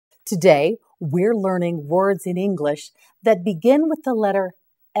Today, we're learning words in English that begin with the letter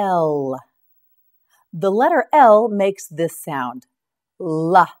L. The letter L makes this sound.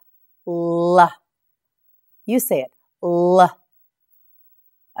 La, la. You say it, L.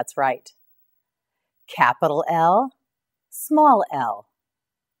 That's right. Capital L, small l.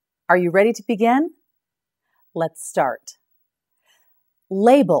 Are you ready to begin? Let's start.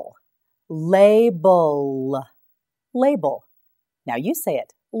 Label, label, label. Now you say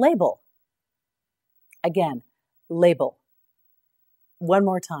it, label. Again, label. One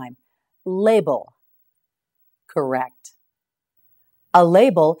more time, label. Correct. A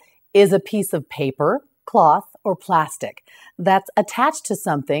label is a piece of paper, cloth, or plastic that's attached to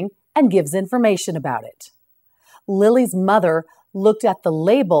something and gives information about it. Lily's mother looked at the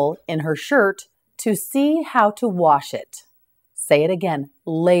label in her shirt to see how to wash it. Say it again,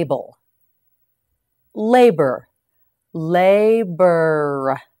 label. Labor,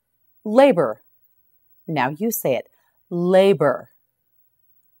 labor, labor. Now you say it, labor.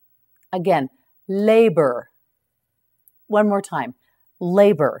 Again, labor. One more time,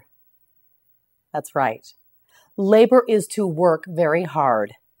 labor. That's right. Labor is to work very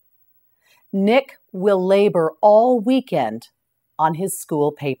hard. Nick will labor all weekend on his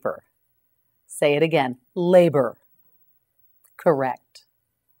school paper. Say it again, labor. Correct.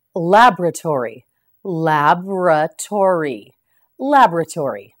 Laboratory, laboratory,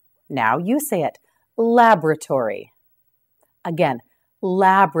 laboratory. Now you say it, laboratory. Again,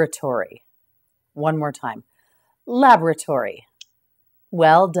 laboratory. One more time, laboratory.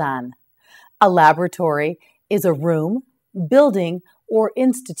 Well done. A laboratory is a room, building, or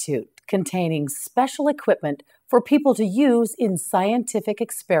institute containing special equipment for people to use in scientific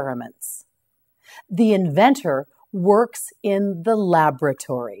experiments. The inventor works in the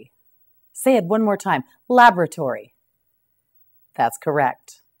laboratory. Say it one more time, laboratory. That's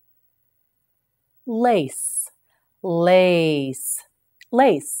correct. Lace, lace,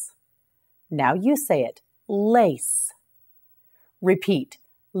 lace. Now you say it, lace. Repeat,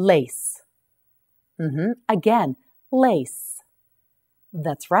 lace. Again, lace.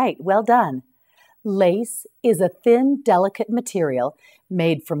 That's right, well done. Lace is a thin, delicate material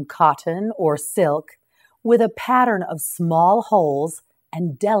made from cotton or silk with a pattern of small holes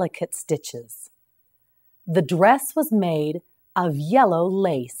and delicate stitches. The dress was made of yellow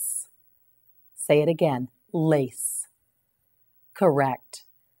lace. Say it again, lace. Correct.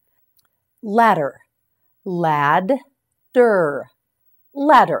 Ladder, ladder,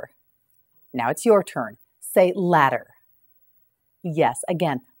 ladder. Now it's your turn. Say ladder. Yes,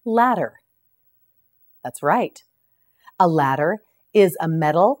 again, ladder. That's right. A ladder is a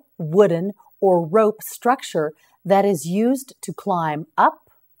metal, wooden, or rope structure that is used to climb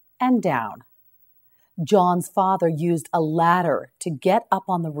up and down. John's father used a ladder to get up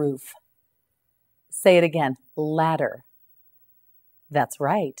on the roof. Say it again, ladder. That's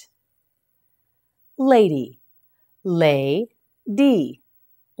right. Lady, lady,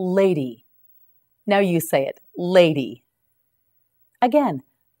 lady. Now you say it, lady. Again,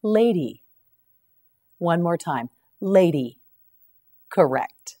 lady. One more time, lady.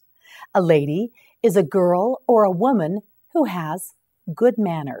 Correct. A lady is a girl or a woman who has good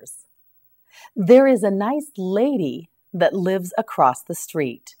manners. There is a nice lady that lives across the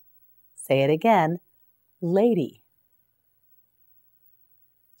street. Say it again, lady.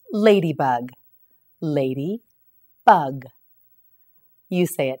 Ladybug, ladybug. You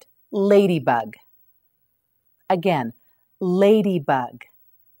say it, ladybug. Again, ladybug.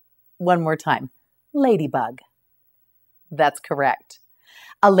 One more time, ladybug. That's correct.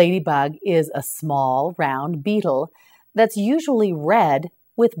 A ladybug is a small, round beetle that's usually red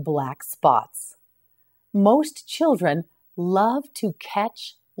with black spots. Most children love to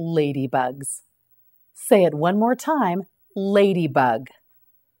catch ladybugs. Say it one more time, ladybug.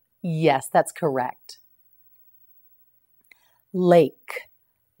 Yes, that's correct. Lake,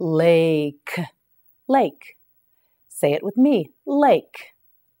 lake, lake. Say it with me, lake.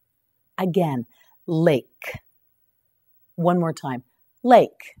 Again, lake. One more time,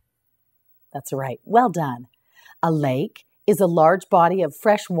 lake. That's right, well done. A lake is a large body of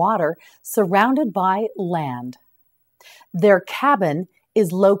fresh water surrounded by land. Their cabin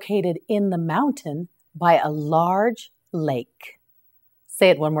is located in the mountain by a large lake. Say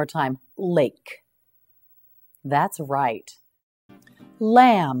it one more time, lake. That's right.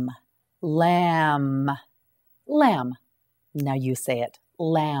 Lamb, lamb, lamb. Now you say it,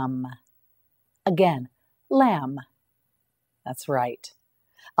 lamb. Again, lamb. That's right.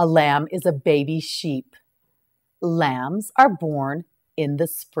 A lamb is a baby sheep. Lambs are born in the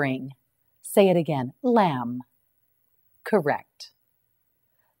spring. Say it again, lamb. Correct.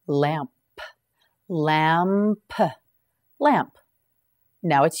 lamp, lamp, lamp.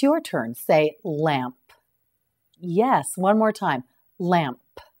 Now it's your turn. Say lamp. Yes, one more time. Lamp.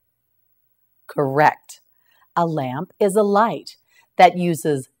 Correct. A lamp is a light that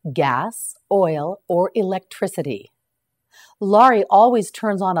uses gas, oil, or electricity. Laurie always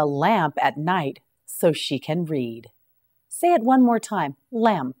turns on a lamp at night so she can read. Say it one more time.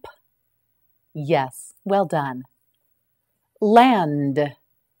 Lamp. Yes, well done. Land,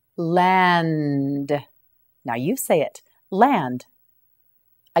 land. Now you say it. Land.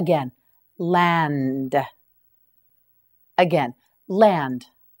 Again, land. Again, land.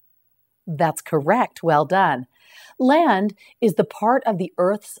 That's correct. Well done. Land is the part of the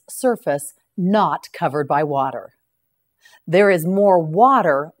Earth's surface not covered by water. There is more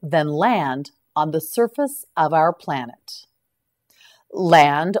water than land on the surface of our planet.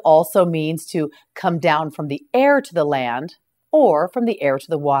 Land also means to come down from the air to the land or from the air to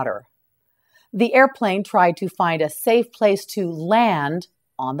the water. The airplane tried to find a safe place to land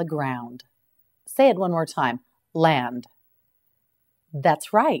on the ground. Say it one more time. Land.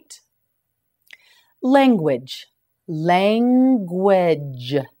 That's right. Language,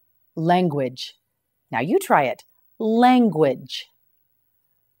 language, language. Now you try it. Language.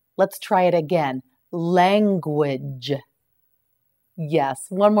 Let's try it again. Language. Yes,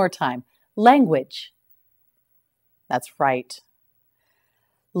 one more time. Language. That's right.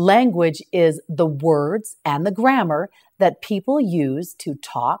 Language is the words and the grammar that people use to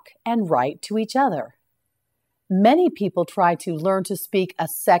talk and write to each other. Many people try to learn to speak a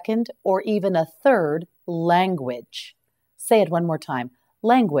second or even a third language. Say it one more time.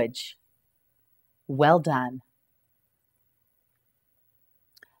 Language. Well done.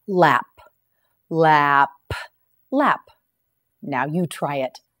 Lap, lap, lap. Now you try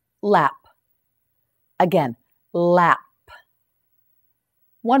it. Lap. Again, lap.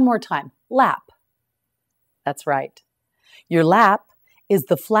 One more time. Lap. That's right. Your lap is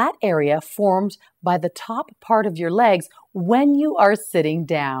the flat area formed by the top part of your legs when you are sitting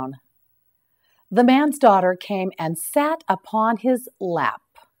down. The man's daughter came and sat upon his lap.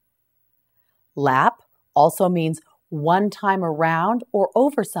 Lap also means one time around or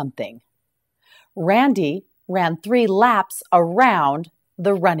over something. Randy ran 3 laps around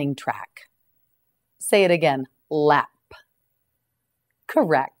the running track. Say it again. Lap.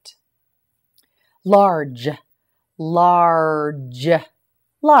 Correct. Large, large,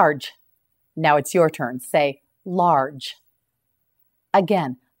 large. Now it's your turn. Say large.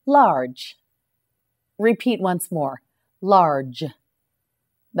 Again, large. Repeat once more. Large.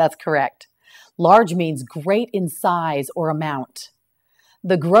 That's correct. Large means great in size or amount.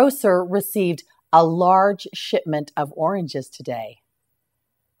 The grocer received a large shipment of oranges today.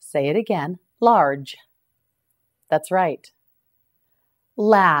 Say it again. Large. That's right.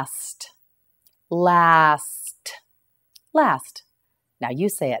 Last, last, last. Now you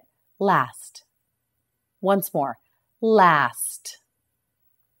say it. Last. Once more. Last.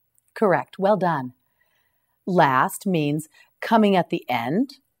 Correct. Well done. Last means coming at the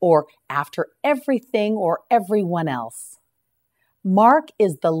end or after everything or everyone else. Mark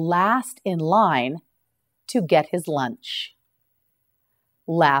is the last in line to get his lunch.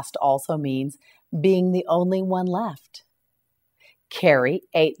 Last also means being the only one left. Carrie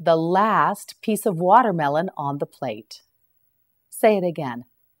ate the last piece of watermelon on the plate. Say it again.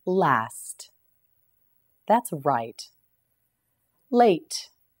 Last. That's right. Late,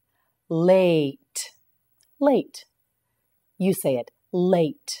 late, late. You say it.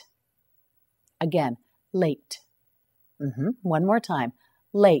 Late. Again, late. One more time.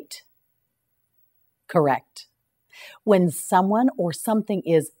 Late. Correct. When someone or something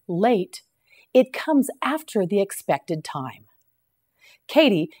is late, it comes after the expected time.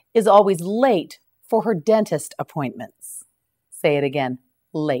 Katie is always late for her dentist appointments. Say it again.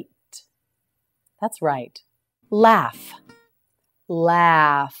 Late. That's right. Laugh.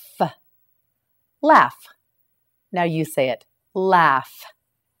 Laugh. Laugh. Now you say it. Laugh.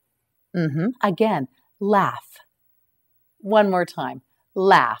 Again. Laugh. One more time.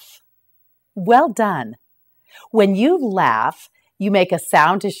 Laugh. Well done. When you laugh, you make a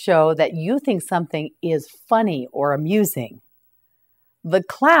sound to show that you think something is funny or amusing. The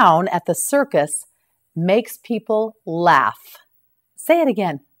clown at the circus makes people laugh. Say it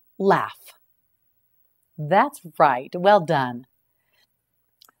again. Laugh. That's right. Well done.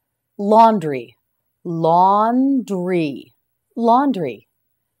 Laundry. Laundry. Laundry.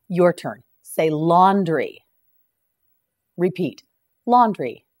 Your turn. Say laundry. Repeat.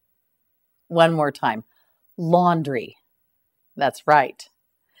 Laundry. One more time. Laundry. That's right.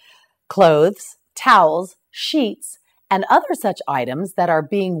 Clothes, towels, sheets, And other such items that are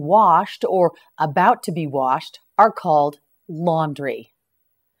being washed or about to be washed are called laundry.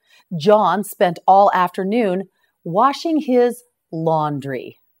 John spent all afternoon washing his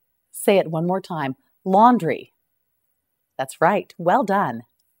laundry. Say it one more time. Laundry. That's right. Well done.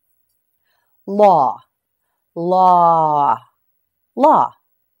 Law. Law. Law.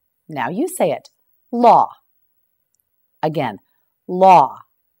 Now you say it. Law. Again. Law.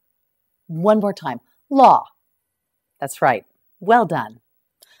 One more time. Law. That's right. Well done.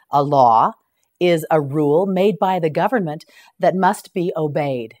 A law is a rule made by the government that must be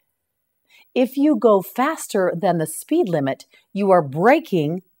obeyed. If you go faster than the speed limit, you are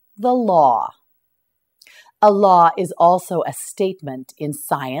breaking the law. A law is also a statement in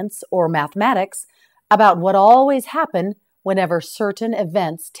science or mathematics about what always happens whenever certain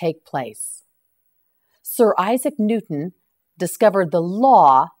events take place. Sir Isaac Newton discovered the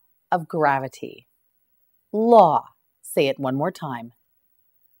law of gravity. Law. Say it one more time.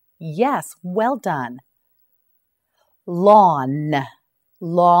 Yes, well done. Lawn.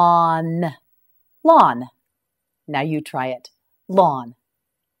 Lawn. Lawn. Now you try it. Lawn.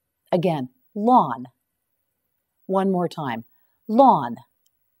 Again, lawn. One more time. Lawn.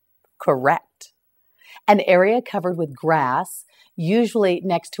 Correct. An area covered with grass, usually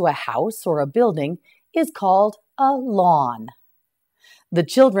next to a house or a building, is called a lawn. The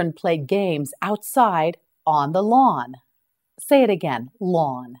children played games outside on the lawn. Say it again.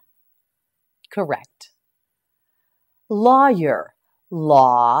 Lawn. Correct. Lawyer.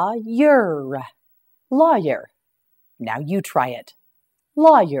 Lawyer. Lawyer. Now you try it.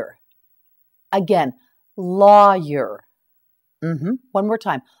 Lawyer. Again. Lawyer. One more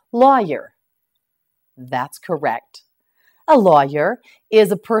time. Lawyer. That's correct. A lawyer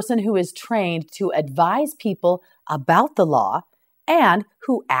is a person who is trained to advise people about the law and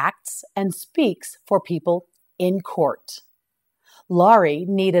who acts and speaks for people in court. Laurie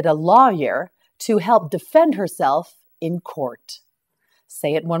needed a lawyer to help defend herself in court.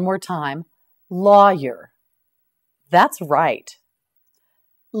 Say it one more time. Lawyer. That's right.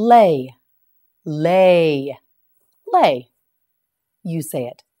 Lay. Lay. Lay. You say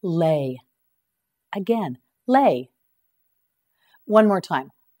it. Lay. Again. Lay. One more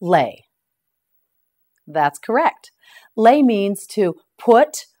time. Lay. That's correct. Lay means to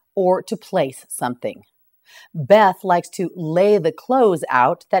put or to place something. Beth likes to lay the clothes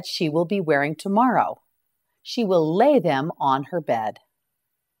out that she will be wearing tomorrow. She will lay them on her bed.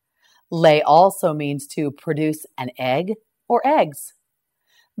 Lay also means to produce an egg or eggs.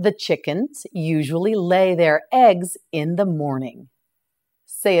 The chickens usually lay their eggs in the morning.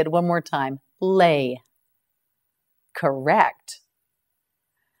 Say it one more time. Lay. Correct.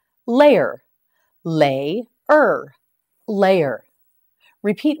 Layer. Layer. Layer.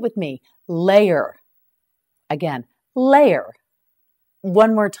 Repeat with me. Layer. Again. Layer.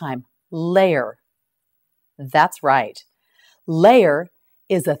 One more time. Layer. That's right. Layer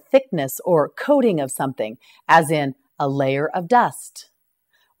is a thickness or coating of something, as in a layer of dust.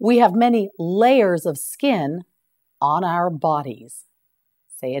 We have many layers of skin on our bodies.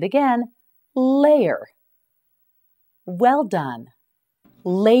 Say it again. Layer. Well done.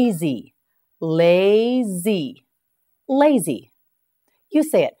 Lazy. Lazy. Lazy. You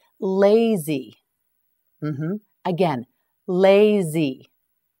say it. Lazy. Again. Lazy.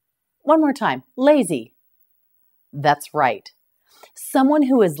 One more time. Lazy. That's right. Someone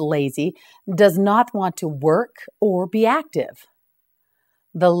who is lazy does not want to work or be active.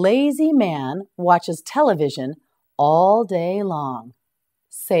 The lazy man watches television all day long.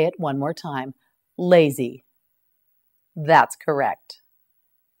 Say it one more time. Lazy. That's correct.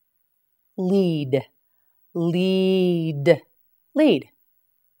 Lead. Lead. Lead.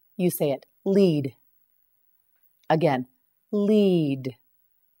 You say it. Lead. Again. Lead.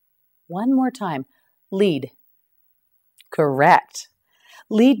 One more time. Lead. Correct.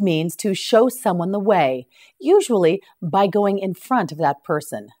 Lead means to show someone the way, usually by going in front of that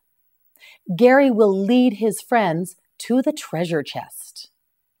person. Gary will lead his friends to the treasure chest.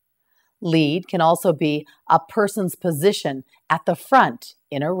 Lead can also be a person's position at the front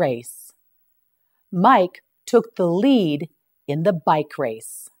in a race. Mike took the lead in the bike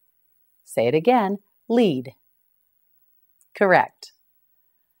race. Say it again. Lead. Correct.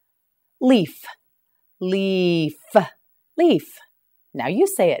 Leaf. Leaf. Leaf. Now you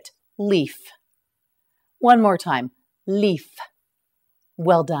say it. Leaf. One more time. Leaf.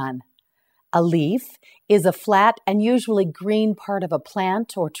 Well done. A leaf is a flat and usually green part of a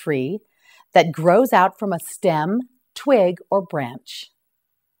plant or tree that grows out from a stem, twig, or branch.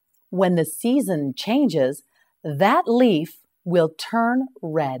 When the season changes, that leaf will turn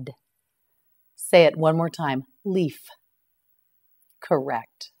red. Say it one more time. Leaf.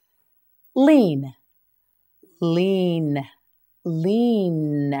 Correct. Lean. Lean.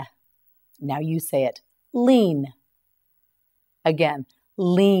 Lean. Now you say it. Lean. Again,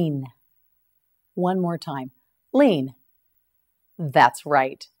 lean. One more time. Lean. That's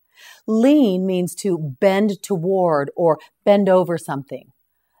right. Lean means to bend toward or bend over something.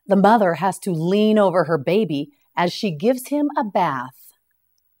 The mother has to lean over her baby as she gives him a bath.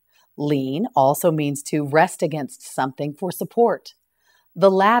 Lean also means to rest against something for support.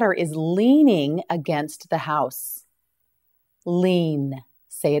 The ladder is leaning against the house. Lean.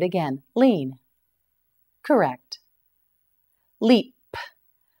 Say it again. Lean. Correct. Leap.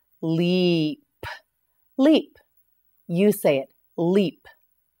 Leap. Leap. You say it. Leap.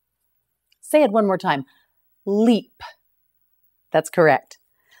 Say it one more time. Leap. That's correct.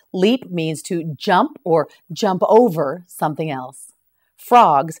 Leap means to jump or jump over something else.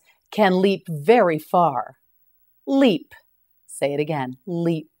 Frogs can leap very far. Leap. Say it again.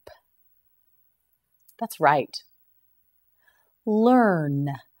 Leap. That's right. Learn.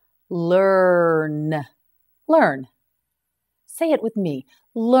 Learn. Learn. Say it with me.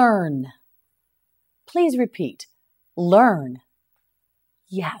 Learn. Please repeat. Learn.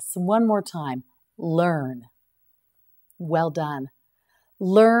 Yes, one more time. Learn. Well done.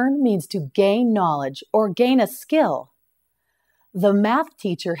 Learn means to gain knowledge or gain a skill. The math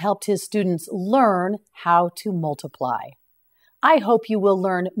teacher helped his students learn how to multiply. I hope you will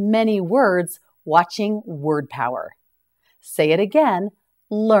learn many words watching Word Power. Say it again.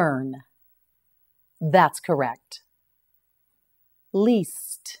 Learn. That's correct.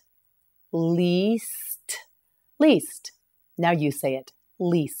 Least. Least. Least. Now you say it.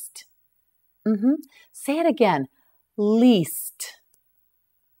 Least. Say it again. Least.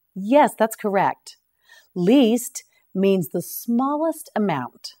 Yes, that's correct. Least means the smallest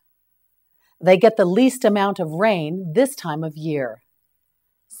amount. They get the least amount of rain this time of year.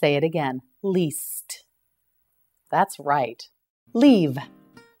 Say it again. Least. That's right. Leave.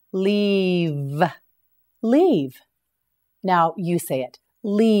 Leave. Leave. Now you say it.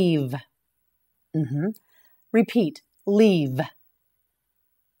 Leave. Repeat. Leave.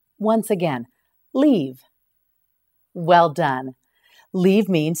 Once again. Leave. Well done. Leave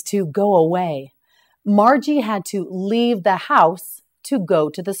means to go away. Margie had to leave the house to go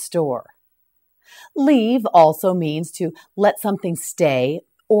to the store. Leave also means to let something stay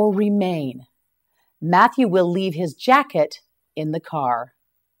or remain. Matthew will leave his jacket in the car.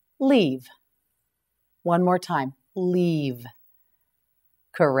 Leave. One more time. Leave.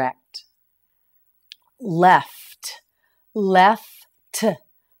 Correct. Left. Left.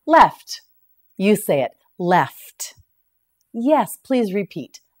 Left. You say it. Left. Yes, please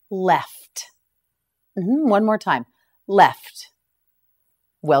repeat. Left. One more time. Left.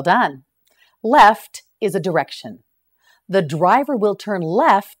 Well done. Left is a direction. The driver will turn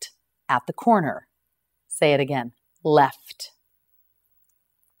left at the corner. Say it again. Left.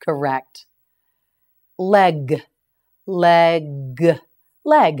 Correct. Leg. Leg.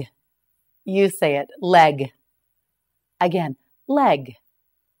 Leg. You say it. Leg. Again. Leg.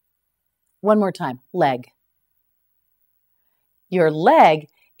 One more time. Leg. Your leg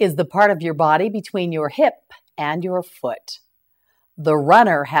is the part of your body between your hip and your foot. The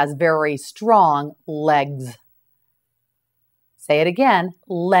runner has very strong legs. Say it again.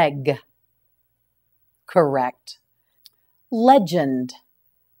 Leg. Correct. Legend.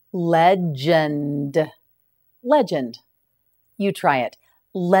 Legend. Legend. You try it.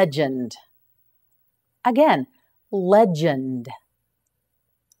 Legend. Again. Legend.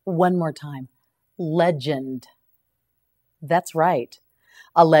 One more time. Legend. That's right.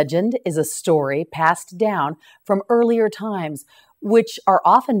 A legend is a story passed down from earlier times, which are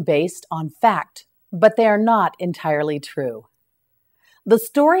often based on fact, but they are not entirely true. The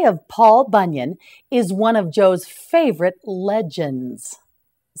story of Paul Bunyan is one of Joe's favorite legends.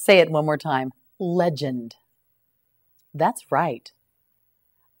 Say it one more time. Legend. That's right.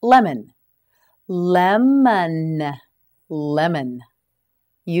 Lemon. Lemon. Lemon.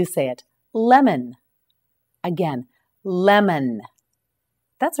 You say it. Lemon. Again. Lemon.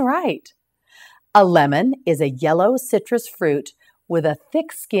 That's right. A lemon is a yellow citrus fruit with a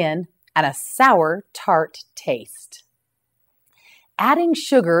thick skin and a sour, tart taste. Adding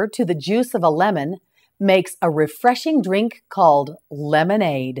sugar to the juice of a lemon makes a refreshing drink called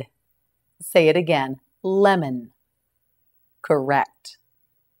lemonade. Say it again. Lemon. Correct.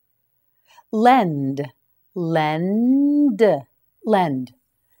 Lend. Lend. Lend.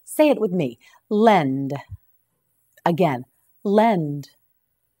 Say it with me. Lend. Again. Lend.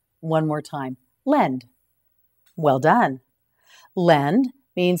 One more time. Lend. Well done. Lend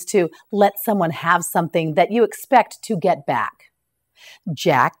means to let someone have something that you expect to get back.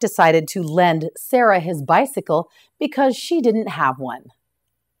 Jack decided to lend Sarah his bicycle because she didn't have one.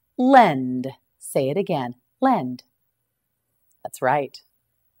 Lend. Say it again. Lend. That's right.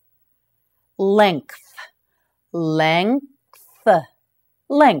 Length. Length.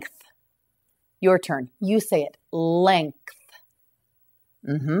 Length. Your turn. You say it. Length.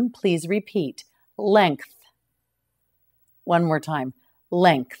 Please repeat. Length. One more time.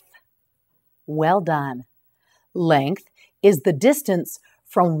 Length. Well done. Length is the distance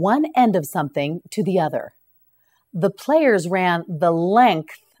from one end of something to the other. The players ran the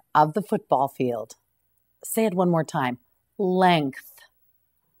length of the football field. Say it one more time. Length.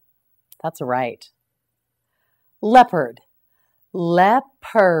 That's right. Leopard.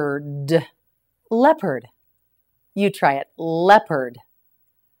 Leopard. Leopard. You try it. Leopard.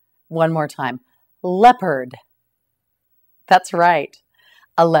 One more time. Leopard. That's right.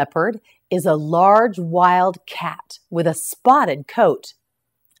 A leopard is a large wild cat with a spotted coat.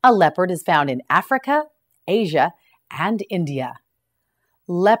 A leopard is found in Africa, Asia, and India.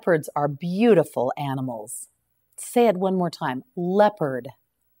 Leopards are beautiful animals. Say it one more time. Leopard.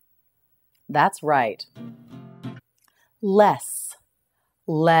 That's right. Less.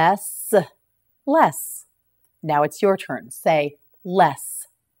 Less. Less. Now it's your turn. Say less.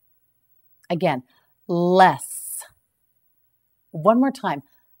 Again, less. One more time.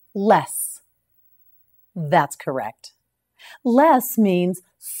 Less. That's correct. Less means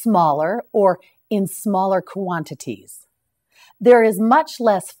smaller or in smaller quantities. There is much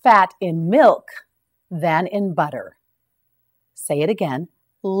less fat in milk than in butter. Say it again.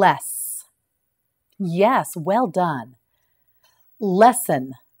 Less. Yes, well done.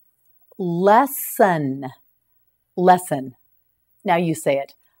 Lesson. Lesson. Lesson. Now you say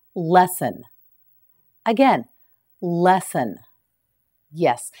it. Lesson. Again. Lesson.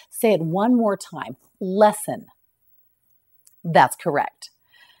 Yes, say it one more time. Lesson. That's correct.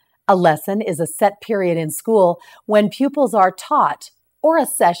 A lesson is a set period in school when pupils are taught, or a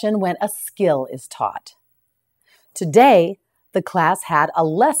session when a skill is taught. Today, the class had a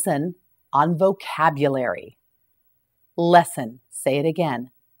lesson on vocabulary. Lesson. Say it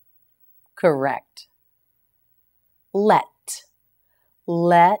again. Correct. Let.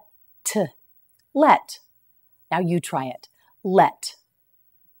 Let. Let. Now you try it. Let.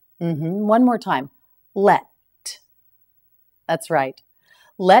 One more time. Let. That's right.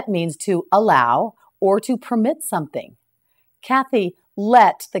 Let means to allow or to permit something. Kathy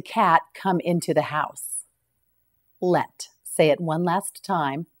let the cat come into the house. Let. Say it one last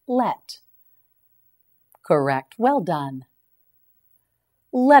time. Let. Correct. Well done.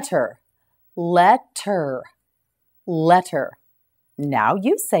 Letter. Letter. Letter. Now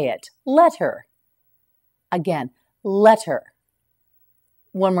you say it. Letter. Again. Letter.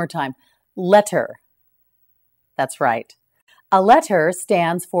 One more time. Letter. That's right. A letter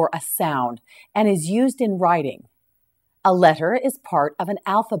stands for a sound and is used in writing. A letter is part of an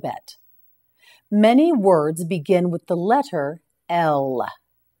alphabet. Many words begin with the letter L.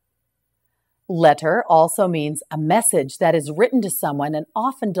 Letter also means a message that is written to someone and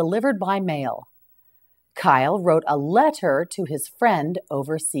often delivered by mail. Kyle wrote a letter to his friend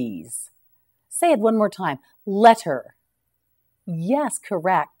overseas. Say it one more time. Letter. Yes,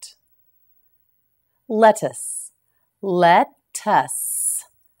 correct. Lettuce. Lettuce.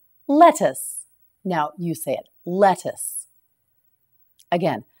 Lettuce. Now you say it. Lettuce.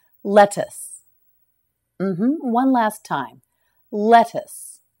 Again. Lettuce. One last time.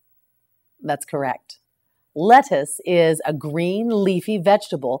 Lettuce. That's correct. Lettuce is a green leafy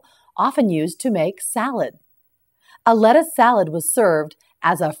vegetable often used to make salad. A lettuce salad was served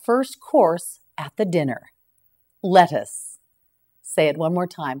as a first course at the dinner. Lettuce. Say it one more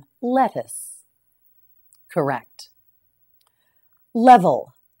time. Lettuce. Correct.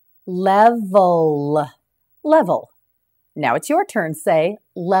 Level. Level. Level. Now it's your turn. Say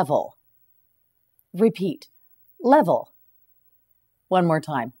level. Repeat. Level. One more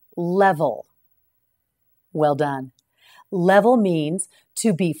time. Level. Well done. Level means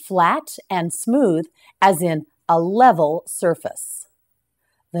to be flat and smooth, as in a level surface.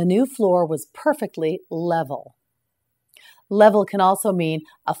 The new floor was perfectly level. Level can also mean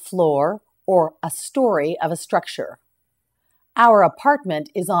a floor or a story of a structure. Our apartment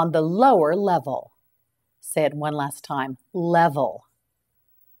is on the lower level. Say it one last time. Level.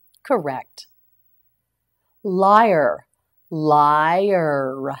 Correct. Liar.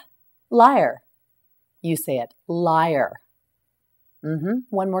 Liar. Liar. You say it. Liar.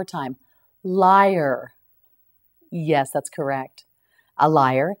 One more time. Liar. Yes, that's correct. A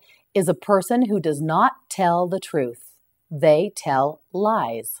liar is a person who does not tell the truth. They tell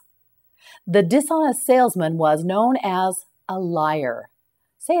lies. The dishonest salesman was known as a liar.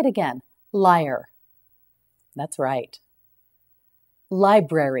 Say it again, liar. That's right.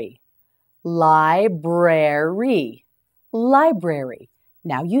 Library, library, library.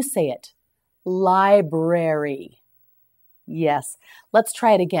 Now you say it, library. Yes, let's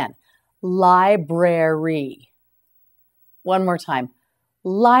try it again, library. One more time,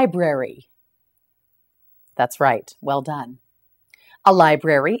 library. That's right, well done. A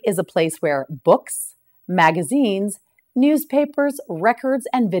library is a place where books, magazines, newspapers, records,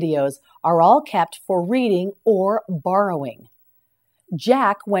 and videos are all kept for reading or borrowing.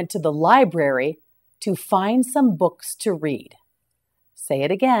 Jack went to the library to find some books to read. Say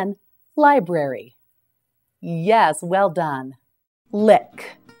it again, library. Yes, well done.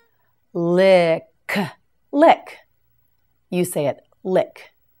 Lick, lick, lick. You say it,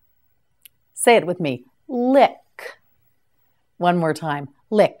 lick. Say it with me, lick. One more time,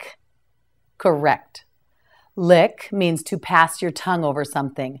 lick. Correct. Lick means to pass your tongue over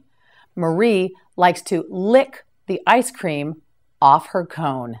something. Marie likes to lick the ice cream off her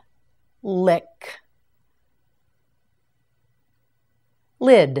cone. Lick.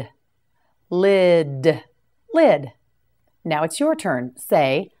 Lid, lid, lid. Now it's your turn.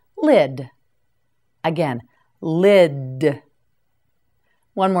 Say lid. Again, lid.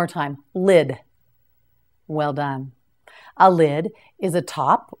 One more time, lid. Well done. A lid is a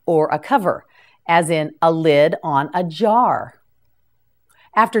top or a cover, as in a lid on a jar.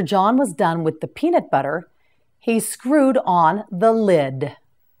 After John was done with the peanut butter, he screwed on the lid.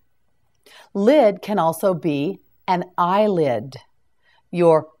 Lid can also be an eyelid.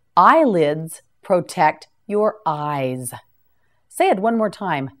 Your eyelids protect your eyes. Say it one more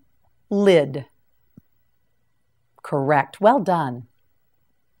time. Lid. Correct. Well done.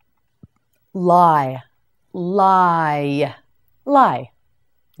 Lie, lie, lie.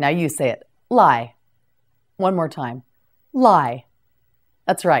 Now you say it. Lie. One more time. Lie.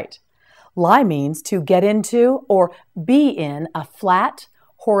 That's right. Lie means to get into or be in a flat,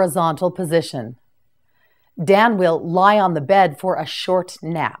 horizontal position. Dan will lie on the bed for a short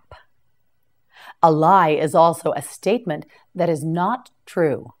nap. A lie is also a statement that is not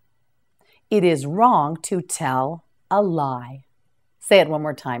true. It is wrong to tell a lie. Say it one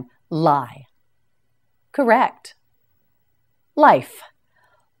more time. Lie. Correct. Life,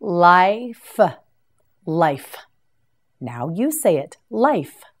 life, life. Now you say it.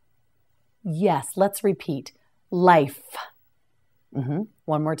 Life. Yes, let's repeat. Life.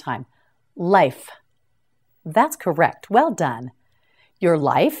 One more time. Life. That's correct. Well done. Your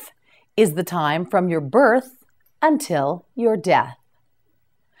life is the time from your birth until your death.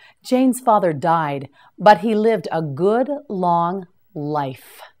 Jane's father died, but he lived a good, long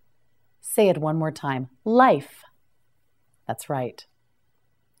life. Say it one more time. Life. That's right.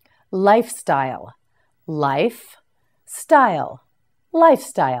 Lifestyle. Life, style,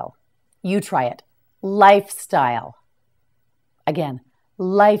 lifestyle. You try it. Lifestyle. Again,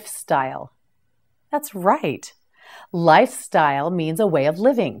 lifestyle. That's right. Lifestyle means a way of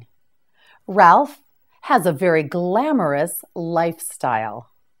living. Ralph has a very glamorous lifestyle.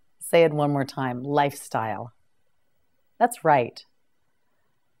 Say it one more time. Lifestyle. That's right.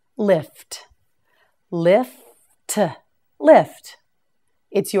 Lift, lift, lift.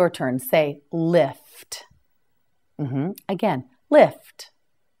 It's your turn. Say lift. Again, lift.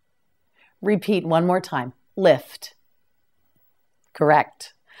 Repeat one more time. Lift.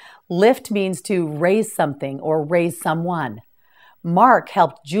 Correct. Lift means to raise something or raise someone. Mark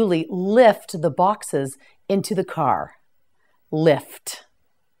helped Julie lift the boxes into the car. Lift.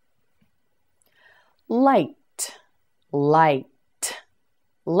 Light, light,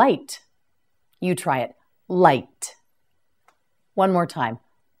 light. You try it. Light. One more time.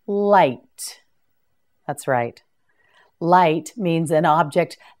 Light. That's right. Light means an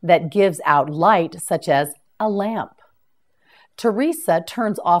object that gives out light, such as a lamp. Teresa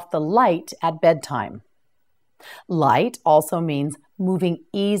turns off the light at bedtime. Light also means moving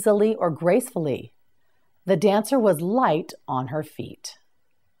easily or gracefully. The dancer was light on her feet.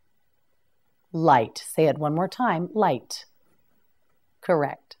 Light. Say it one more time. Light.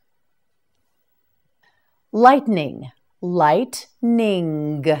 Correct. Lightning.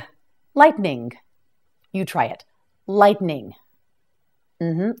 Lightning. Lightning. You try it. Lightning.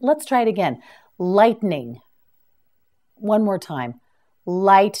 Let's try it again. Lightning. One more time.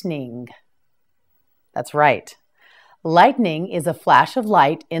 Lightning. That's right. Lightning is a flash of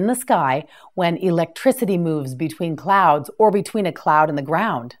light in the sky when electricity moves between clouds or between a cloud and the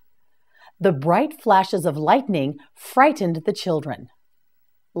ground. The bright flashes of lightning frightened the children.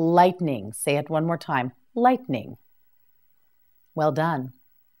 Lightning. Say it one more time. Lightning. Well done.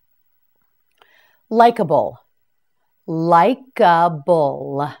 Likeable.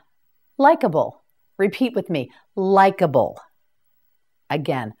 Likeable. Likeable. Repeat with me. Likeable.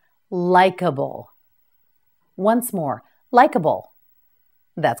 Again, likeable. Once more, likeable.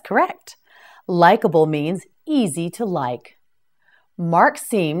 That's correct. Likeable means easy to like. Mark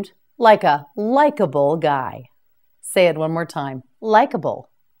seemed like a likeable guy. Say it one more time. Likeable.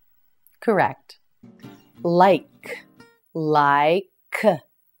 Correct. Like. Like.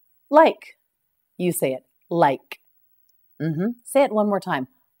 Like. You say it. Like. Say it one more time.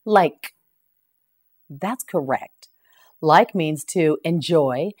 Like. That's correct. Like means to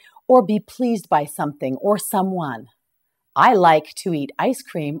enjoy or be pleased by something or someone. I like to eat ice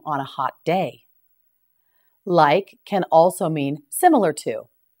cream on a hot day. Like can also mean similar to.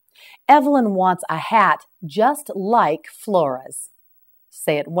 Evelyn wants a hat just like Flora's.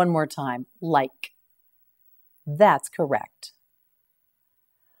 Say it one more time. Like. That's correct.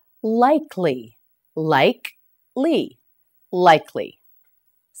 Likely. Likely. Likely.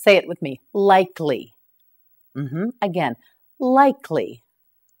 Say it with me. Likely. Again, likely.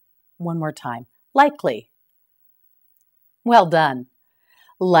 One more time. Likely. Well done.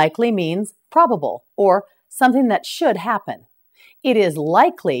 Likely means probable or something that should happen. It is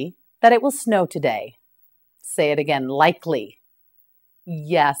likely that it will snow today. Say it again. Likely.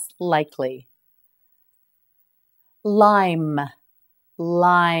 Yes, likely. Lime.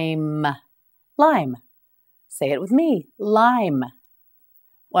 Lime. Lime. Say it with me. Lime.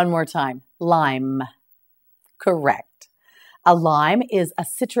 One more time. Lime. Correct. A lime is a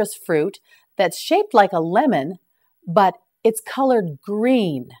citrus fruit that's shaped like a lemon, but it's colored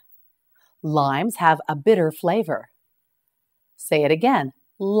green. Limes have a bitter flavor. Say it again.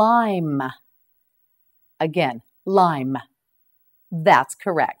 Lime. Again, lime. That's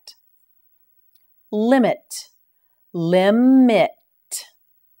correct. Limit. Limit.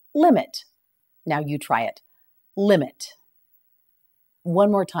 Limit. Now you try it. Limit.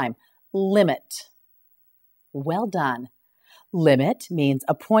 One more time. Limit. Well done. Limit means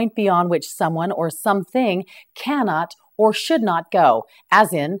a point beyond which someone or something cannot or should not go,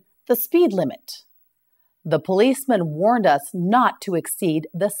 as in the speed limit. The policeman warned us not to exceed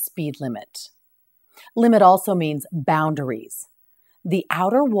the speed limit. Limit also means boundaries. The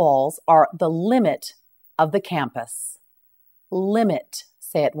outer walls are the limit of the campus. Limit.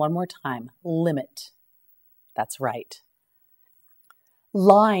 Say it one more time. Limit. That's right.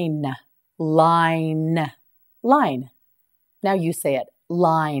 Line. Line. Line. Now you say it.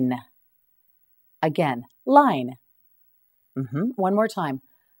 Line. Again. Line. One more time.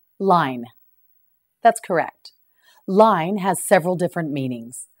 Line. That's correct. Line has several different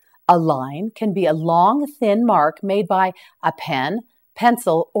meanings. A line can be a long, thin mark made by a pen,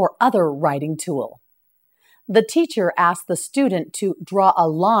 pencil, or other writing tool. The teacher asked the student to draw a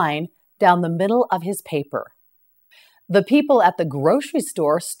line down the middle of his paper. The people at the grocery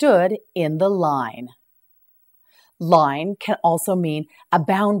store stood in the line. Line can also mean a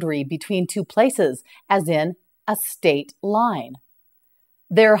boundary between two places, as in a state line.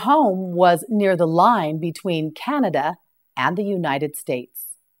 Their home was near the line between Canada and the United States.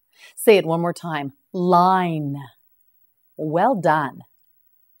 Say it one more time. Line. Well done.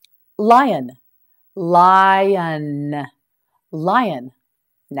 Lion. Lion. Lion.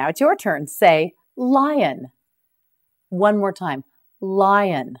 Now it's your turn. Say lion. One more time.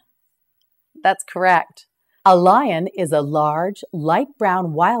 Lion. That's correct. A lion is a large, light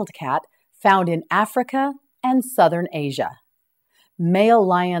brown wildcat found in Africa and southern Asia. Male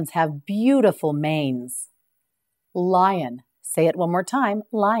lions have beautiful manes. Lion. Say it one more time.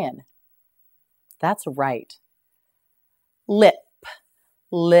 Lion. That's right. Lip.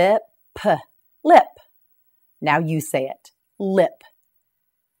 Lip. Lip. Now you say it. Lip.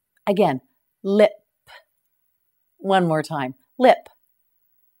 Again. Lip. One more time. Lip.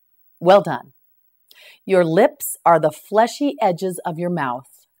 Well done. Your lips are the fleshy edges of your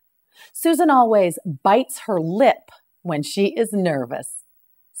mouth. Susan always bites her lip when she is nervous.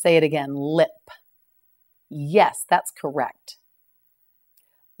 Say it again. Lip. Yes, that's correct.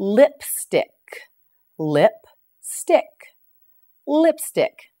 Lipstick. Lip. Stick.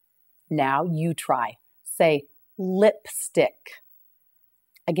 Lipstick. Now you try. Say lipstick.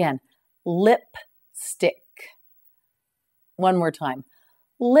 Again. Lipstick. One more time.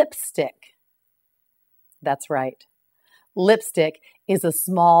 Lipstick. That's right. Lipstick is a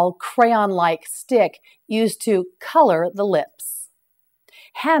small crayon-like stick used to color the lips.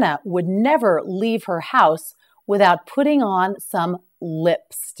 Hannah would never leave her house without putting on some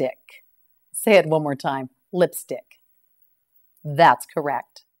lipstick. Say it one more time. Lipstick. That's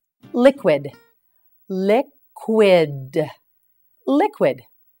correct. Liquid. Liquid. Liquid.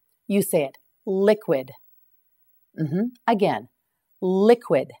 You say it. Liquid. Again,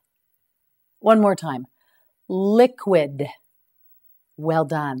 liquid. One more time. Liquid. Well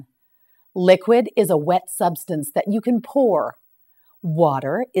done. Liquid is a wet substance that you can pour.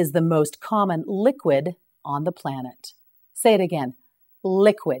 Water is the most common liquid on the planet. Say it again.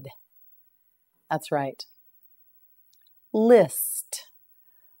 Liquid. That's right. List.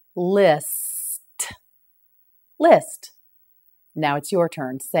 List. List. Now it's your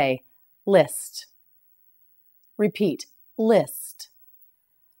turn. Say list. Repeat. List.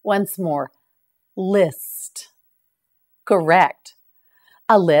 Once more. List. Correct.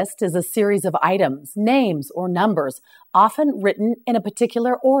 A list is a series of items, names, or numbers, often written in a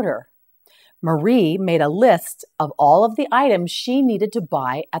particular order. Marie made a list of all of the items she needed to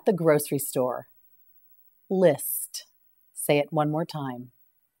buy at the grocery store. List. Say it one more time.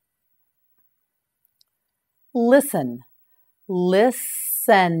 Listen.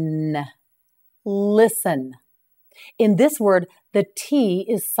 Listen. Listen. In this word, the T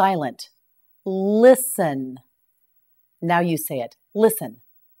is silent. Listen. Now you say it. Listen.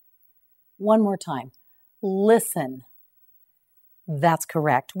 One more time. Listen. That's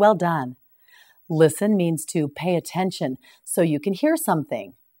correct. Well done. Listen means to pay attention so you can hear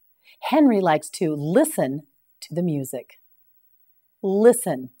something. Henry likes to listen to the music.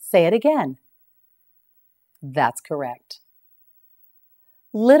 Listen. Say it again. That's correct.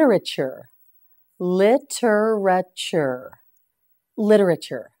 Literature. Literature.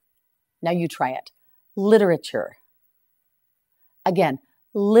 Literature. Now you try it. Literature. Again,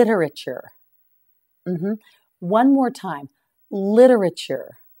 literature. One more time.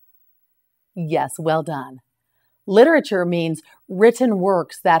 Literature. Yes, well done. Literature means written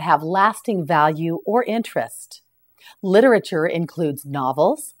works that have lasting value or interest. Literature includes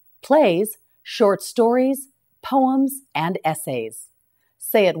novels, plays, short stories, poems, and essays.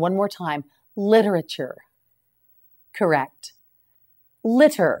 Say it one more time. Literature. Correct.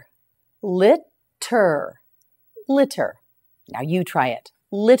 Litter. Litter. Litter. Now you try it.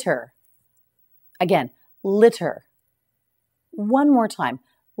 Litter. Again, litter. One more time.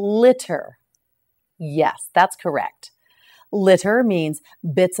 Litter. Yes, that's correct. Litter means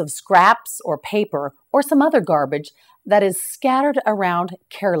bits of scraps or paper or some other garbage that is scattered around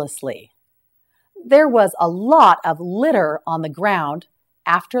carelessly. There was a lot of litter on the ground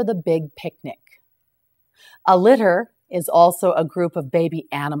after the big picnic. A litter is also a group of baby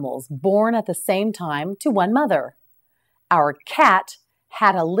animals born at the same time to one mother. Our cat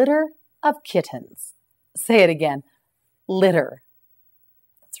had a litter of kittens. Say it again. Litter.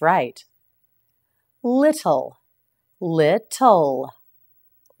 That's right. Little. Little.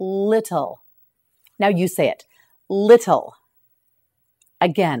 Little. Now you say it. Little.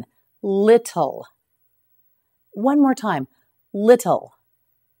 Again. Little. One more time. Little.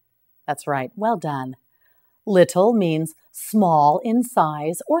 That's right. Well done. Little means small in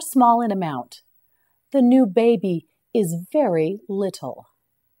size or small in amount. The new baby is very little.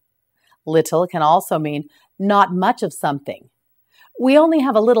 Little can also mean not much of something. We only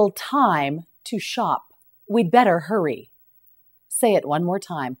have a little time to shop. We'd better hurry. Say it one more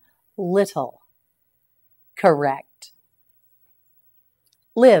time. Little. Correct.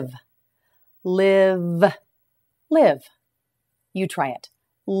 Live. Live. Live. You try it.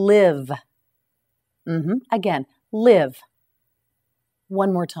 Live. Again. Live.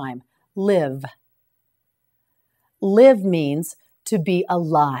 One more time. Live. Live means to be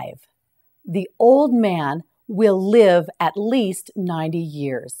alive. The old man will live at least 90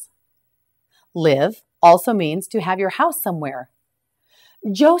 years. Live also means to have your house somewhere.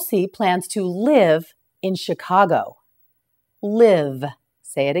 Josie plans to live in Chicago. Live.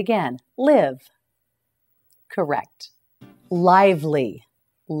 Say it again. Live. Correct. Lively.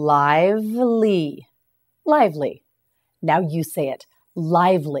 Lively. Lively. Now you say it.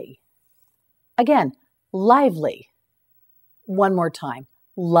 Lively. Again. Lively. One more time.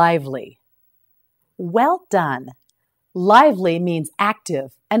 Lively. Well done. Lively means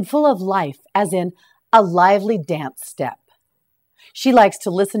active and full of life, as in a lively dance step. She likes to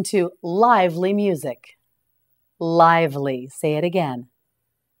listen to lively music. Lively. Say it again.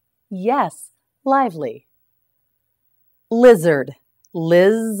 Yes, lively. Lizard.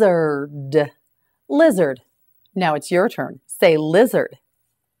 Lizard. Lizard. Now it's your turn. Say lizard.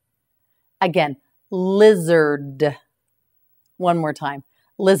 Again, lizard. One more time.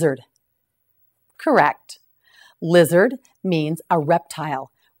 Lizard. Correct. Lizard means a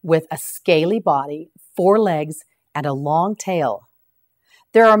reptile with a scaly body, 4 legs, and a long tail.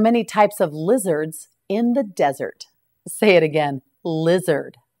 There are many types of lizards in the desert. Say it again.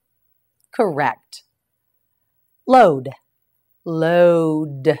 Lizard. Correct. Load.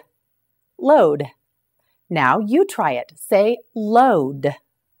 Load. Load. Now you try it. Say load.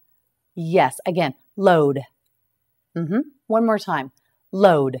 Yes, again, load. One more time.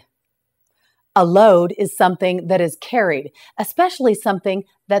 Load. A load is something that is carried, especially something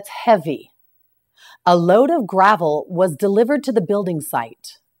that's heavy. A load of gravel was delivered to the building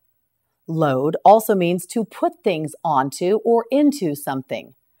site. Load also means to put things onto or into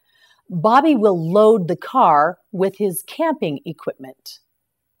something. Bobby will load the car with his camping equipment.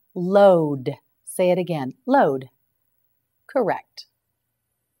 Load. Say it again. Load. Correct.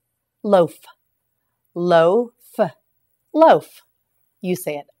 Loaf. Loaf. Loaf. You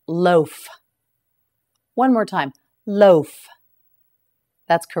say it. Loaf. One more time. Loaf.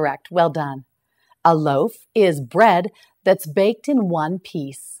 That's correct. Well done. A loaf is bread that's baked in one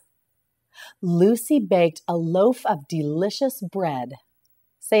piece. Lucy baked a loaf of delicious bread.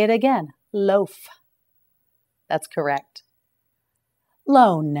 Say it again. Loaf. That's correct.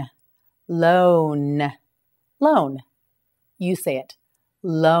 Loan. Loan. Loan. You say it.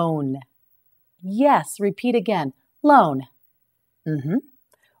 Loan. Yes, repeat again. Loan.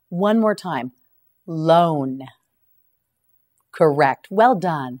 One more time. Loan. Correct. Well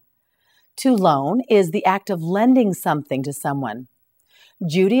done. To loan is the act of lending something to someone.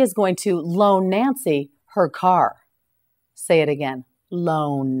 Judy is going to loan Nancy her car. Say it again.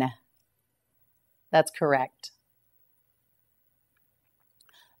 Loan. That's correct.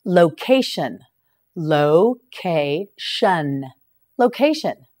 Location. Location.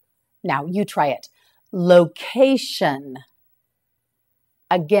 Location. Now you try it. Location.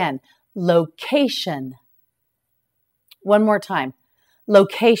 Again, location. One more time.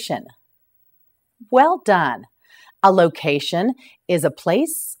 Location. Well done. A location is a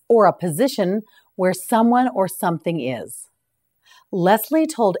place or a position where someone or something is. Leslie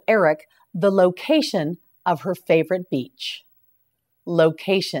told Eric the location of her favorite beach.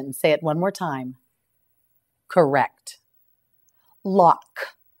 Location. Say it one more time. Correct.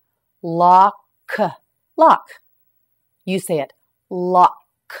 Lock. Lock. Lock. You say it.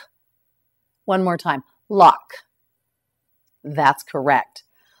 Lock. One more time. Lock. That's correct.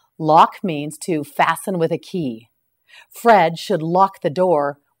 Lock means to fasten with a key. Fred should lock the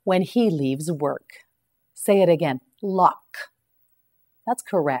door when he leaves work. Say it again. Lock. That's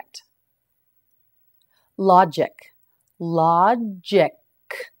correct. Logic. Logic.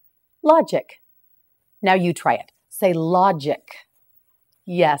 Logic. Now you try it. Say logic.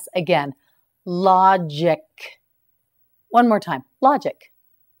 Yes, again. Logic. One more time. Logic.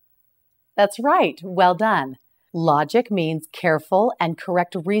 That's right. Well done. Logic means careful and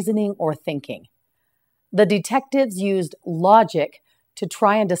correct reasoning or thinking. The detectives used logic to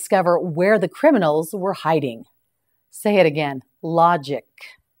try and discover where the criminals were hiding. Say it again. Logic.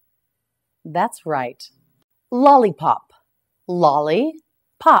 That's right. Lollipop. Lolly.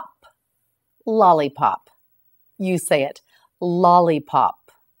 Pop. Lollipop. You say it.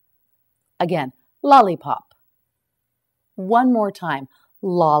 Lollipop. Again. Lollipop. One more time.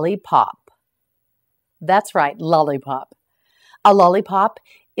 Lollipop. That's right. Lollipop. A lollipop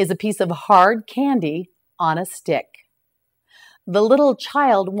is a piece of hard candy on a stick. The little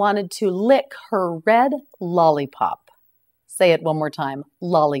child wanted to lick her red lollipop. Say it one more time.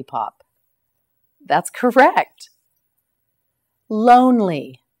 Lollipop. That's correct.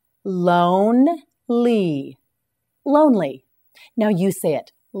 Lonely. Lonely. Lonely. Now you say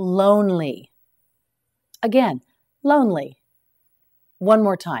it. Lonely. Again. Lonely. One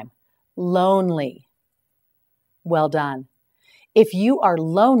more time. Lonely. Well done. If you are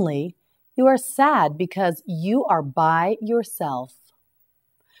lonely, you are sad because you are by yourself.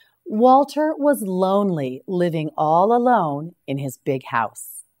 Walter was lonely, living all alone in his big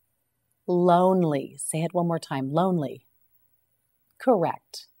house. Lonely. Say it one more time. Lonely.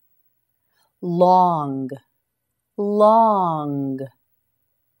 Correct. Long. Long.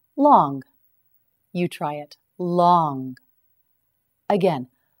 Long. You try it. Long. Again.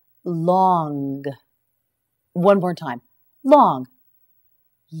 Long. One more time. Long.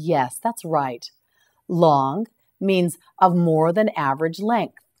 Yes, that's right. Long means of more than average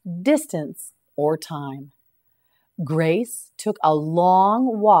length, distance, or time. Grace took a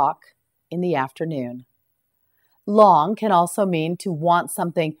long walk in the afternoon. Long can also mean to want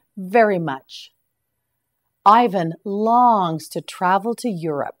something very much. Ivan longs to travel to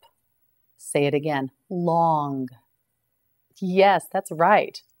Europe. Say it again. Long. Yes, that's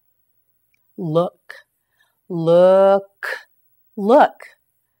right. Look. Look. Look.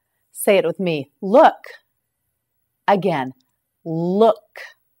 Say it with me. Look. Again. Look.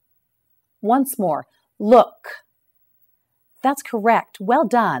 Once more. Look. That's correct. Well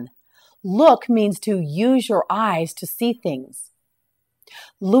done. Look means to use your eyes to see things.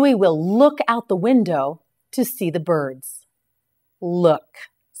 Louis will look out the window to see the birds. Look.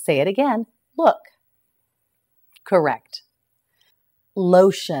 Say it again. Look. Correct.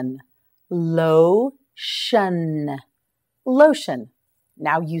 Lotion. Lotion. Lotion.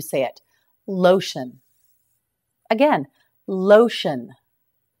 Now you say it. Lotion. Again, lotion.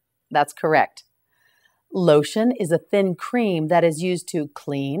 That's correct. Lotion is a thin cream that is used to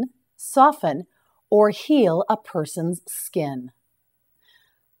clean, soften, or heal a person's skin.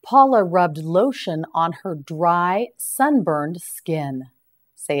 Paula rubbed lotion on her dry, sunburned skin.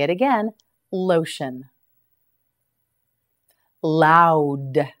 Say it again, lotion.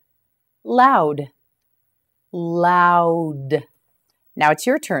 Loud, loud, loud. Now it's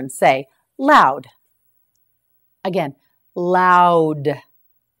your turn. Say loud. Again, loud.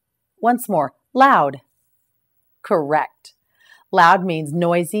 Once more, loud. Correct. Loud means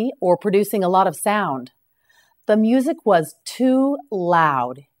noisy or producing a lot of sound. The music was too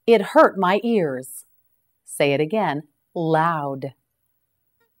loud. It hurt my ears. Say it again, loud.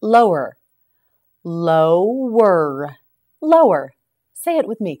 Lower, lower, lower. Say it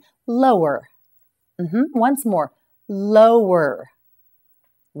with me, lower. Once more, lower.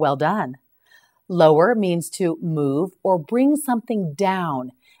 Well done. Lower means to move or bring something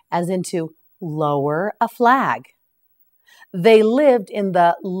down, as in to lower a flag. They lived in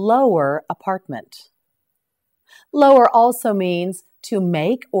the lower apartment. Lower also means to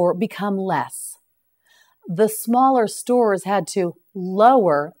make or become less. The smaller stores had to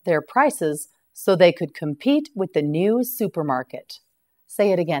lower their prices so they could compete with the new supermarket.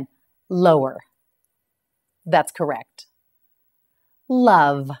 Say it again, lower. That's correct.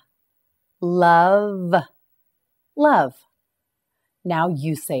 Love, love, love. Now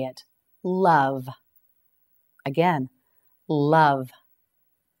you say it, love. Again, love.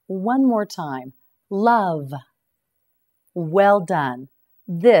 One more time, love. Well done.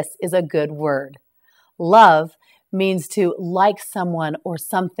 This is a good word. Love means to like someone or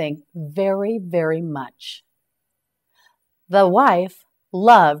something very, very much. The wife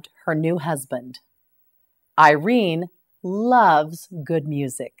loved her new husband. Irene loves good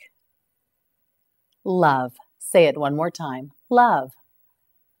music. Love. Say it one more time. Love.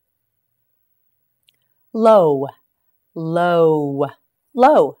 Low, low,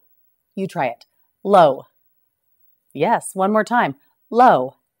 low. You try it. Low. Yes, one more time.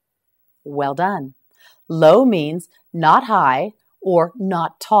 Low. Well done. Low means not high or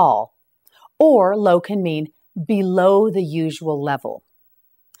not tall. Or low can mean below the usual level.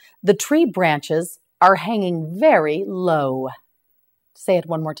 The tree branches are hanging very low. Say it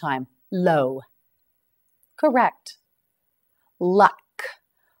one more time. Low. Correct. Luck,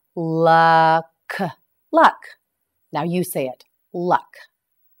 luck, luck. Now you say it. Luck.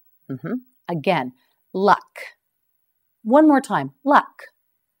 Again, luck. One more time. Luck.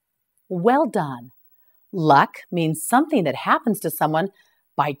 Well done. Luck means something that happens to someone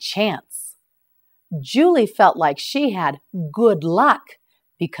by chance. Julie felt like she had good luck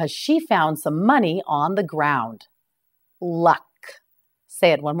because she found some money on the ground. Luck.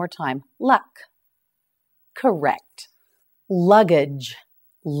 Say it one more time. Luck. Correct. Luggage.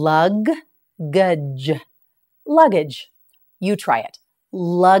 Luggage. Luggage. You try it.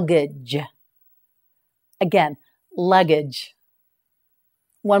 Luggage. Again, luggage.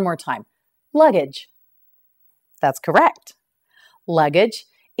 One more time. Luggage. That's correct. Luggage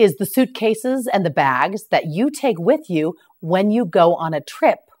is the suitcases and the bags that you take with you when you go on a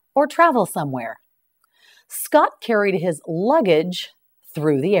trip or travel somewhere. Scott carried his luggage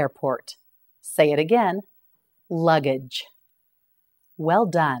through the airport. Say it again. Luggage. Well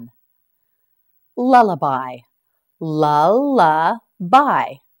done. Lullaby.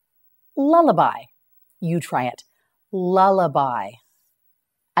 Lullaby. Lullaby. You try it. Lullaby.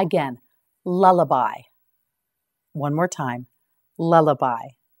 Again, lullaby. One more time. Lullaby.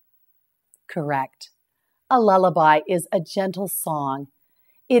 Correct. A lullaby is a gentle song.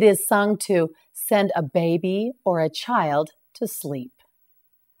 It is sung to send a baby or a child to sleep.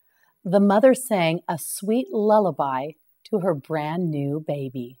 The mother sang a sweet lullaby to her brand new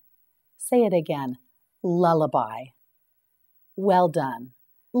baby. Say it again. Lullaby. Well done.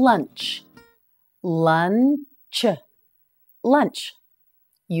 Lunch. Lunch. Lunch.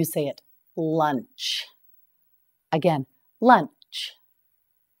 You say it. Lunch. Again. Lunch.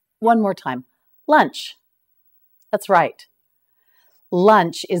 One more time. Lunch. That's right.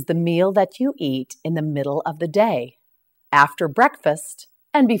 Lunch is the meal that you eat in the middle of the day, after breakfast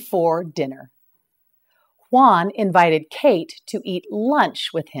and before dinner. Juan invited Kate to eat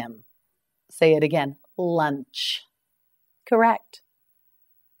lunch with him. Say it again. Lunch. Correct.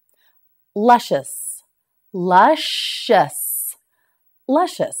 Luscious. Luscious.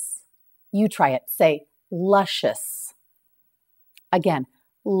 Luscious. You try it. Say luscious. Again,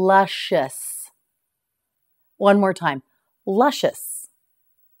 luscious. One more time, luscious.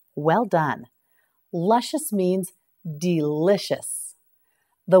 Well done. Luscious means delicious.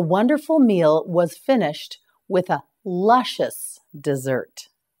 The wonderful meal was finished with a luscious dessert.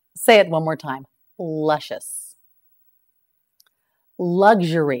 Say it one more time, luscious.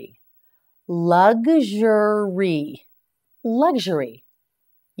 Luxury, luxury, luxury.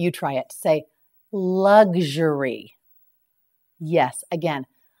 You try it. Say luxury. Yes, again,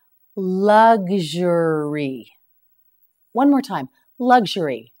 luxury. One more time,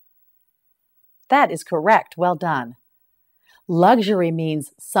 luxury. That is correct. Well done. Luxury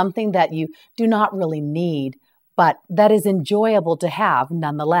means something that you do not really need, but that is enjoyable to have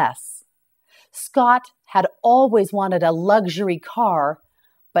nonetheless. Scott had always wanted a luxury car,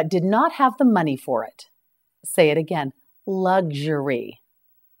 but did not have the money for it. Say it again, luxury.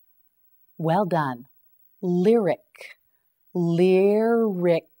 Well done. Lyric,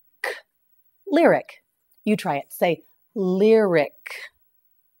 lyric, lyric. You try it. Say lyric.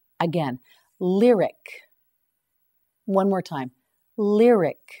 Again, lyric. One more time.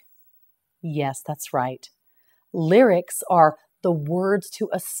 Lyric. Yes, that's right. Lyrics are the words to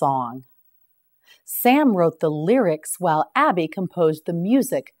a song. Sam wrote the lyrics while Abby composed the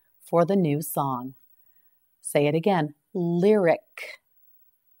music for the new song. Say it again. Lyric.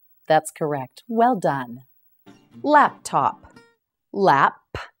 That's correct. Well done. Laptop.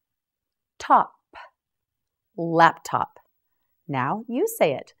 Lap. Top. Laptop. Now you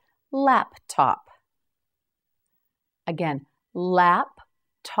say it. Laptop. Again,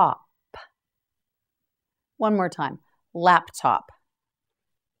 laptop. One more time, laptop.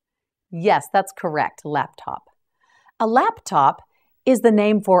 Yes, that's correct, laptop. A laptop is the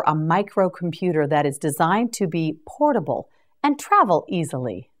name for a microcomputer that is designed to be portable and travel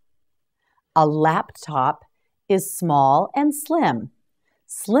easily. A laptop is small and slim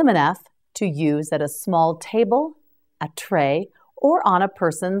enough to use at a small table, a tray, or on a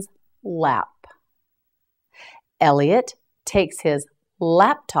person's lap. Elliot takes his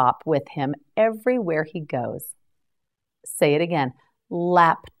laptop with him everywhere he goes. Say it again,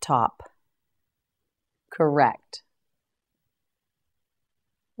 laptop. Correct.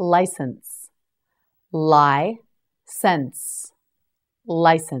 License. Sense.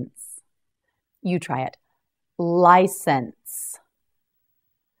 License. You try it. License.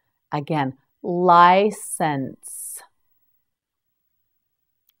 Again, license.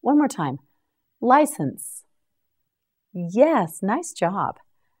 One more time. License. Yes, nice job.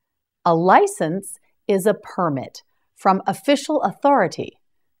 A license is a permit from official authority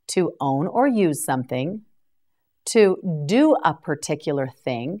to own or use something, to do a particular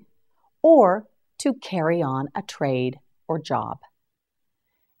thing, or to carry on a trade or job.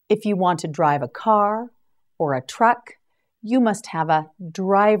 If you want to drive a car or a truck, you must have a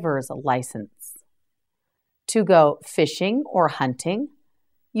driver's license. To go fishing or hunting,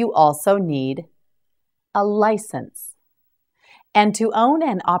 you also need a license. And to own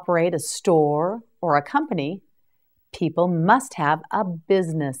and operate a store or a company, people must have a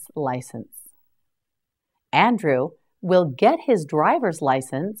business license. Andrew will get his driver's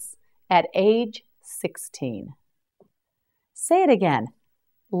license at age 16. Say it again.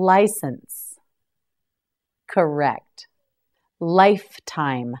 License. Correct.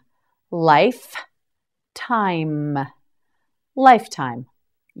 Lifetime. Lifetime. Lifetime.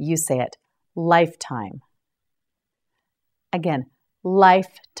 You say it. Lifetime. Again,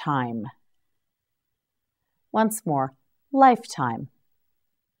 lifetime. Once more, lifetime.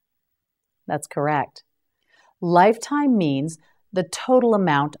 That's correct. Lifetime means the total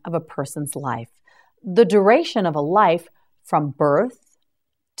amount of a person's life, the duration of a life from birth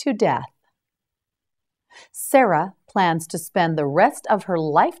to death. Sarah plans to spend the rest of her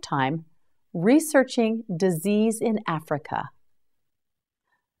lifetime researching disease in Africa.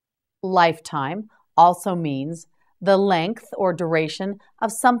 Lifetime also means the length or duration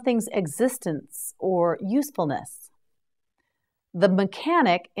of something's existence or usefulness. The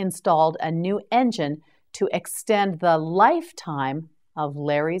mechanic installed a new engine to extend the lifetime of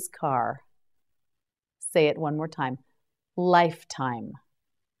Larry's car. Say it one more time. Lifetime.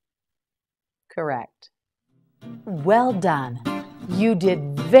 Correct. Well done. You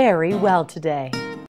did very well today.